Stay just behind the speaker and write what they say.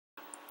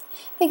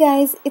Hey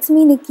guys, it's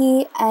me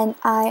Nikki and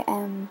I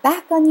am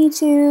back on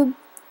YouTube.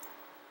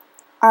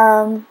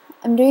 I'm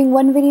doing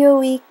one video a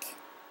week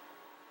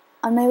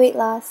on my weight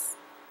loss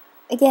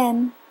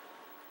again,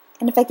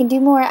 and if I can do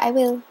more I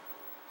will.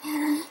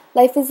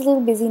 Life is a little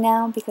busy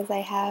now because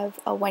I have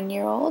a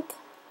 1-year-old.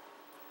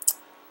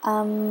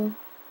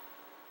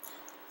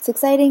 It's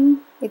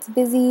exciting, it's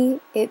busy,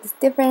 it's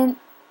different,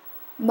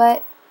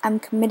 but I'm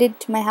committed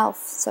to my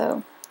health,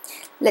 so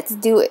let's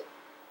do it.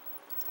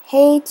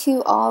 Hey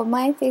to all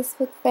my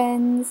Facebook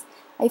friends.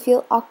 I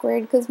feel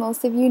awkward because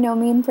most of you know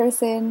me in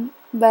person,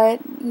 but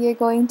you're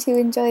going to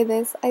enjoy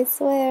this, I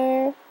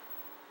swear.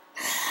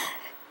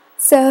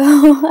 So,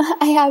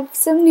 I have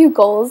some new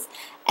goals,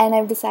 and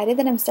I've decided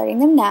that I'm starting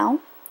them now,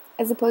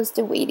 as opposed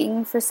to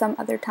waiting for some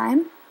other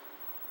time.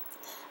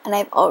 And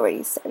I've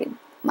already started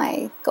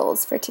my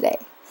goals for today.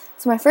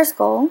 So my first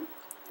goal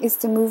is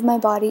to move my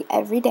body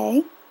every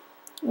day,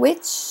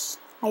 which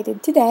I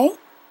did today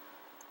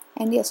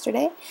and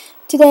yesterday.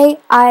 Today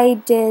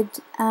I did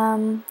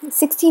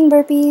 16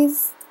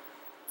 burpees,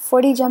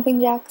 40 jumping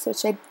jacks,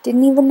 which I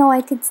didn't even know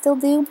I could still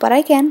do, but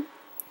I can.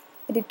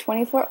 I did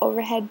 24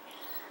 overhead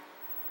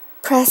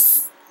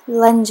press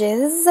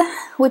lunges,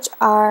 which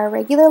are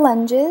regular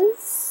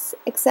lunges,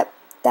 except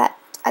that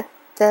at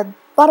the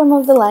bottom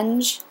of the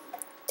lunge,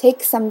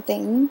 take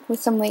something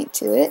with some weight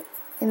to it,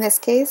 in this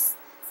case,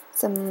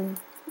 some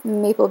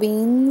maple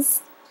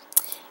beans,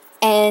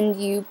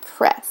 and you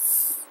press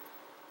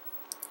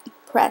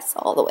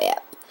all the way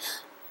up.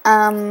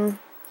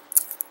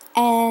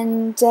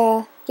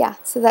 Yeah,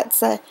 so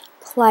that's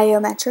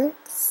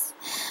plyometrics.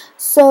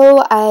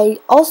 So I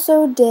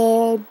also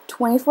did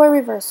 24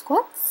 reverse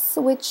squats,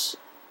 which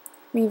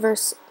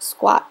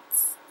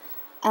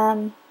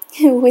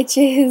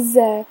is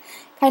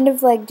kind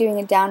of like doing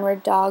a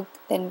downward dog,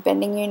 then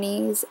bending your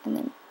knees, and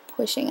then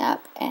pushing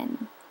up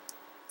and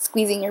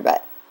squeezing your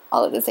butt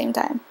all at the same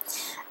time.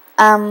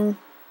 And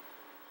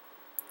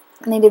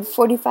I did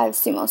 45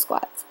 sumo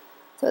squats.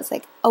 So it's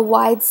like a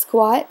wide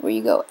squat where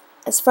you go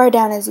as far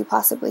down as you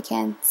possibly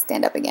can,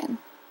 stand up again.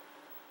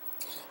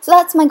 So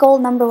that's my goal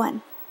number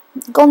 1.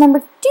 Goal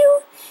number 2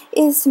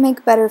 is to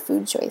make better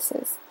food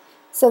choices.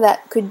 So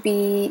that could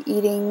be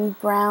eating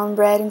brown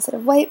bread instead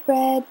of white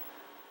bread,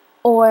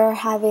 or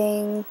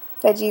having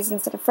veggies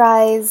instead of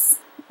fries,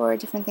 or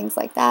different things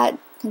like that,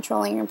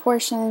 controlling your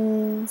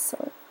portions,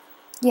 or,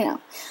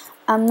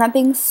 I'm not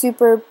being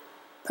super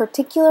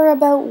particular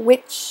about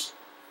which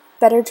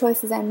better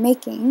choices I'm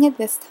making at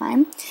this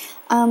time,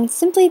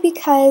 simply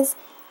because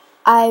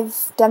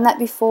I've done that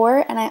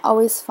before, and I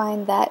always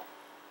find that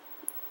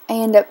I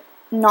end up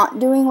not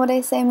doing what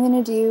I say I'm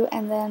going to do,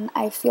 and then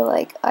I feel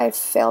like I've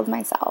failed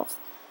myself,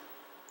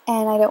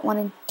 and I don't want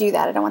to do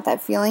that. I don't want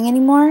that feeling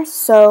anymore,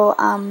 so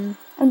I'm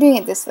doing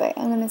it this way.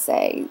 I'm going to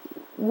say,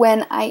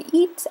 when I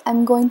eat,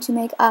 I'm going to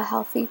make a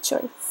healthy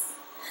choice.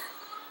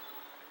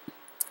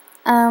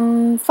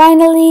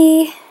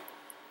 Finally,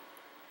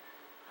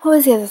 what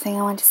was the other thing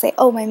I wanted to say?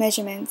 Oh, my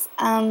measurements.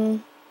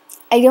 I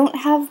don't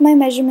have my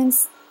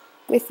measurements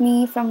with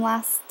me from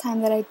last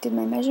time that I did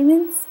my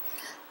measurements,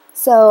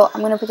 so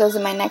I'm going to put those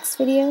in my next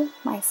video.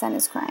 My son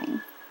is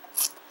crying.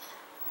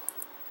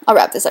 I'll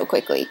wrap this up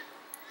quickly.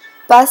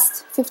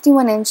 Bust,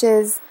 51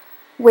 inches,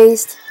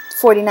 waist,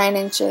 49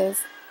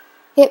 inches,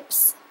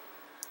 hips,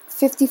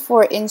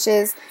 54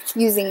 inches,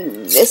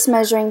 using this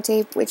measuring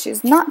tape, which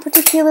is not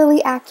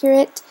particularly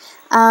accurate,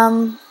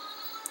 so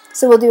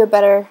we'll do a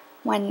better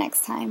one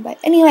next time. But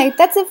anyway,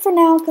 that's it for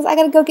now, because I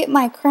gotta go get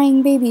my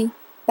crying baby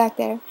back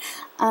there.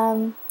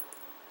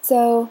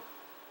 So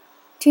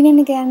tune in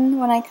again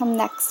when I come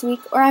next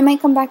week, or I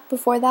might come back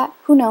before that,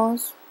 who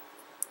knows,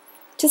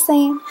 just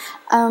saying.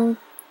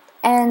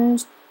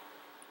 And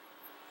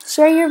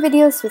share your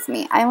videos with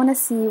me. I want to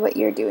see what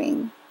you're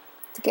doing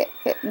to get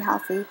fit and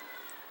healthy,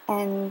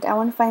 and I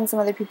want to find some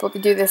other people to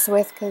do this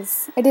with,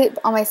 because I did it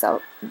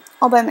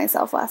all by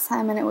myself last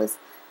time, and it was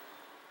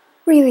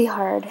really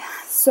hard.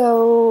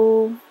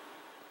 So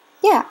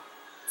yeah,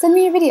 send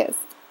me your videos.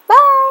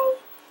 Bye!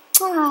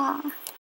 Mwah.